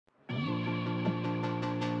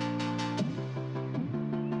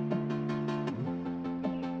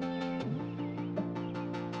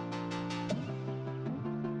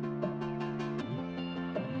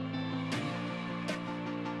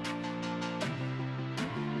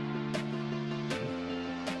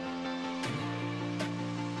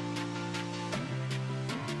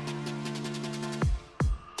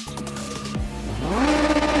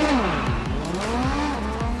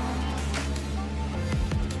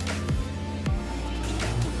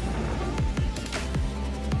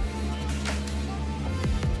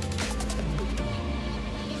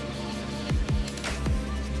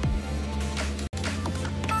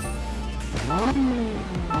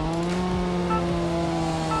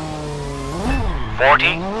40,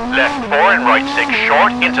 left 4 and right 6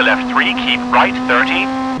 short, into left 3, keep right 30,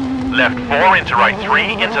 left 4 into right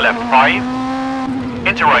 3, into left 5,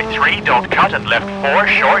 into right 3, don't cut, and left 4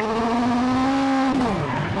 short,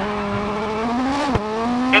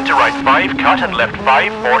 into right 5, cut, and left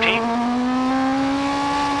 5, 40,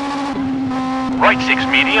 right 6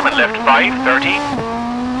 medium and left 5, 30,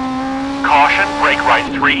 caution, brake right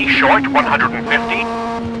 3, short, 150,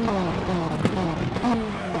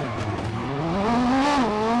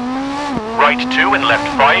 right 2 and left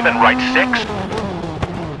 5 and right 6.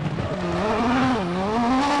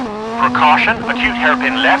 For caution, acute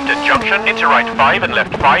hairpin left at junction, into right 5 and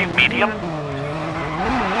left 5 medium.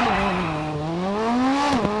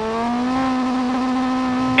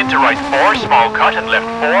 Into right 4, small cut and left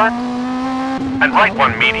 4. And right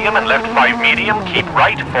 1 medium and left 5 medium, keep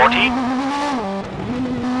right 40.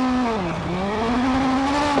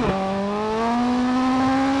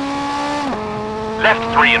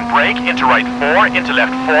 Left 3 and brake, into right 4, into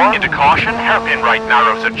left 4, into caution, hairpin right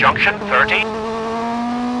narrows at junction, 30.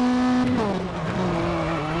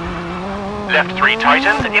 Left 3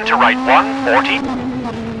 tightens, into right 1, 40.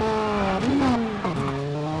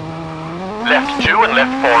 Left 2 and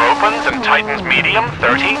left 4 opens and tightens medium,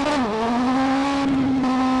 30.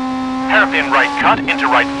 Hairpin right cut, into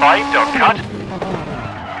right 5, don't cut.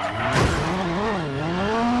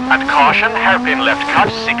 And caution, hairpin left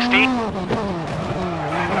cut, 60.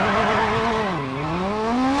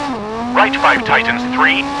 Right 5 tightens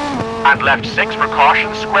 3, and left 6 for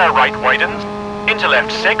caution, square right widens, into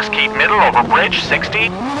left 6, keep middle over bridge, 60,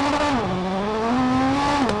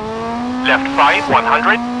 left 5,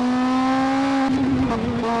 100,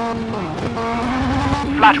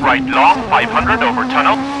 flat right long, 500 over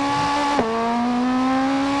tunnel,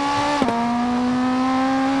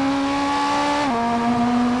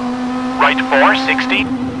 right 4, 60,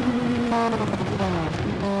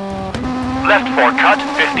 left 4 cut,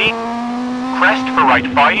 50, crest for right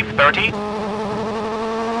 5, 30.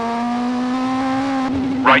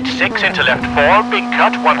 Right 6 into left 4, big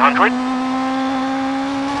cut, 100.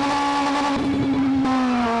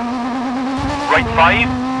 Right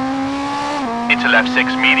 5. Into left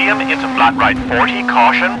 6 medium, into flat right 40,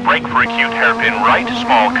 caution, brake for acute hairpin right,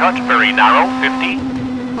 small cut, very narrow, 50.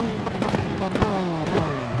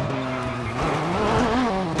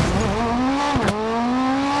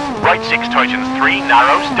 Right 6 tightens 3,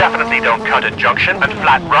 narrows, definitely don't cut at junction, and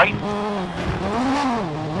flat right.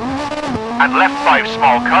 And left 5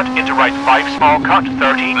 small cut, into right 5 small cut,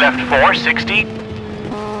 30, left 4, 60.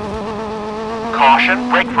 Caution,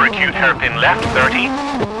 brake for acute hairpin left, 30.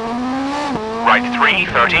 Right 3,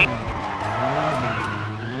 30.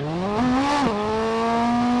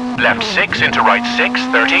 Left 6 into right 6,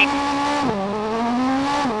 30.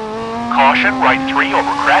 Caution, right 3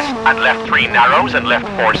 over crest, and left 3 narrows, and left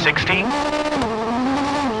 4, 60.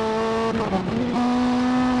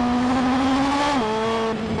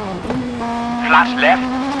 Flat left,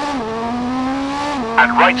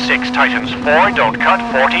 and right 6 tightens 4, don't cut,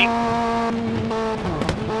 40.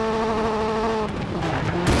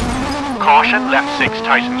 Caution, left 6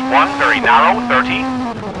 tightens 1, very narrow, 30.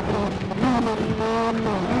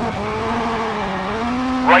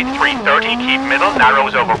 Right 3, 30, keep middle,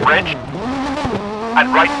 narrows over bridge.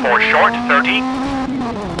 And right 4 short, 30.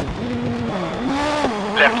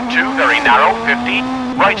 Left 2, very narrow, 50.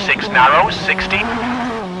 Right 6 narrows, 60.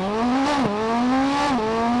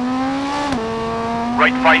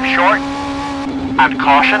 Right 5 short. And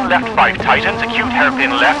caution, left 5 tightens, acute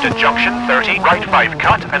hairpin left at junction, 30. Right 5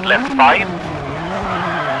 cut, and left 5.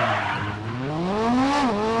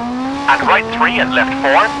 And right 3 and left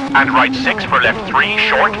 4, and right 6 for left 3,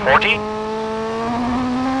 short, 40.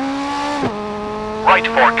 Right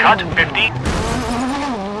 4 cut, 50.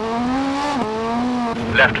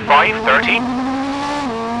 Left 5, 30.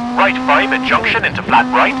 Right 5 at junction into flat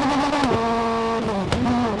right.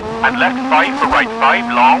 And left 5 for right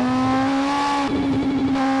 5, long.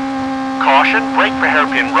 Caution, brake for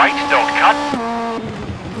hairpin right, don't cut.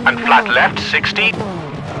 And flat left, 60.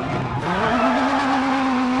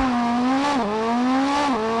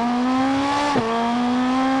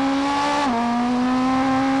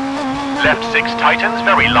 Left 6 tightens,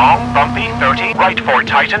 very long, bumpy, 30. Right 4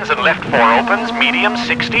 tightens and left 4 opens, medium,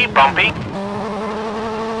 60, bumpy.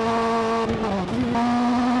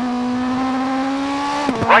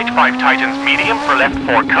 Right 5 tightens, medium for left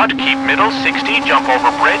 4 cut, keep middle, 60, jump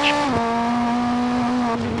over bridge.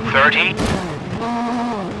 30.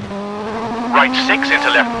 Right 6 into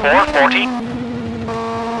left 4, 40.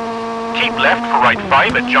 Keep left for right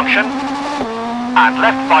 5 at junction. And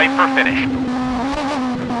left 5 for finish.